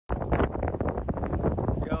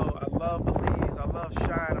love Belize. I love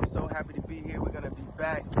Shyne. I'm so happy to be here. We're going to be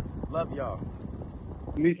back. Love y'all.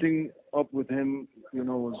 Meeting up with him,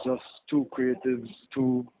 was just two creatives,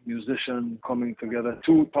 two musicians coming together,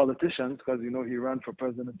 two politicians, because, he ran for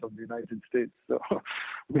president of the United States. So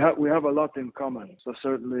we have a lot in common. So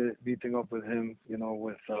certainly meeting up with him,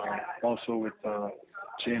 with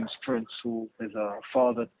James Prince, who is a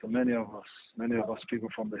father to many of us people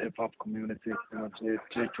from the hip hop community.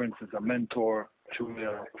 Jay Prince is a mentor, truly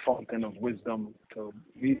a fountain of wisdom. To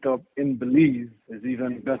meet up in Belize is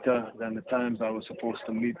even better than the times I was supposed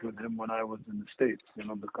to meet with him when I was in the States,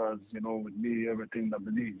 because, with me, everything that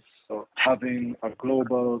Belize. So having a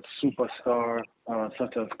global superstar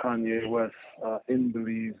such as Kanye West in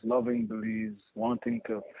Belize, loving Belize, wanting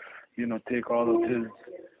to, take all of his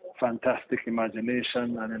fantastic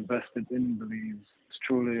imagination and invest it in Belize. It's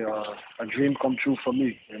truly a dream come true for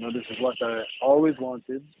me. This is what I always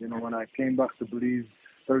wanted. When I came back to Belize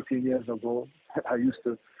 13 years ago, I used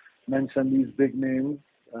to mention these big names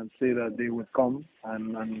and say that they would come,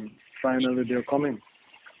 and finally they're coming.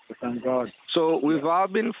 So thank God. So we've all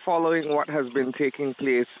been following what has been taking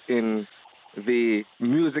place in the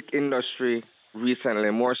music industry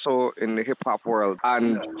recently, more so in the hip-hop world.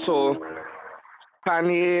 And so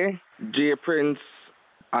Kanye, Jay Prince,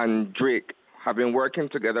 and Drake have been working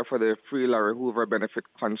together for the Free Larry Hoover benefit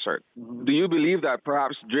concert. Mm-hmm. Do you believe that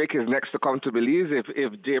perhaps Drake is next to come to Belize?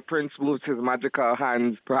 If Jay Prince moves his magical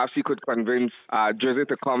hands, perhaps he could convince Jersey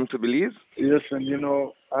to come to Belize? Yes, and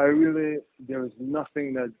there is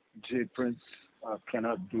nothing that Jay Prince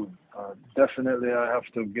cannot do. Definitely, I have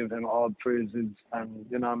to give him all praises,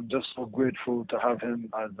 and I'm just so grateful to have him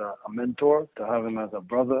as a mentor, to have him as a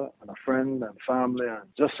brother and a friend and family, and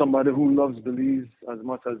just somebody who loves Belize as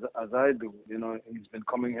much as I do. He's been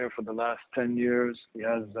coming here for the last 10 years. He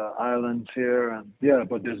has islands here, and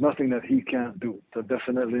but there's nothing that he can't do. So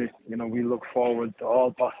definitely, we look forward to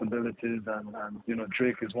all possibilities, and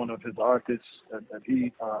Drake is one of his artists that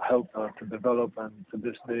he helped to develop, and to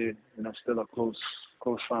this day, still a close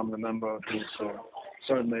family member of his. So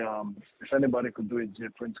certainly, if anybody could do it, Jay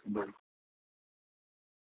Prince could do it.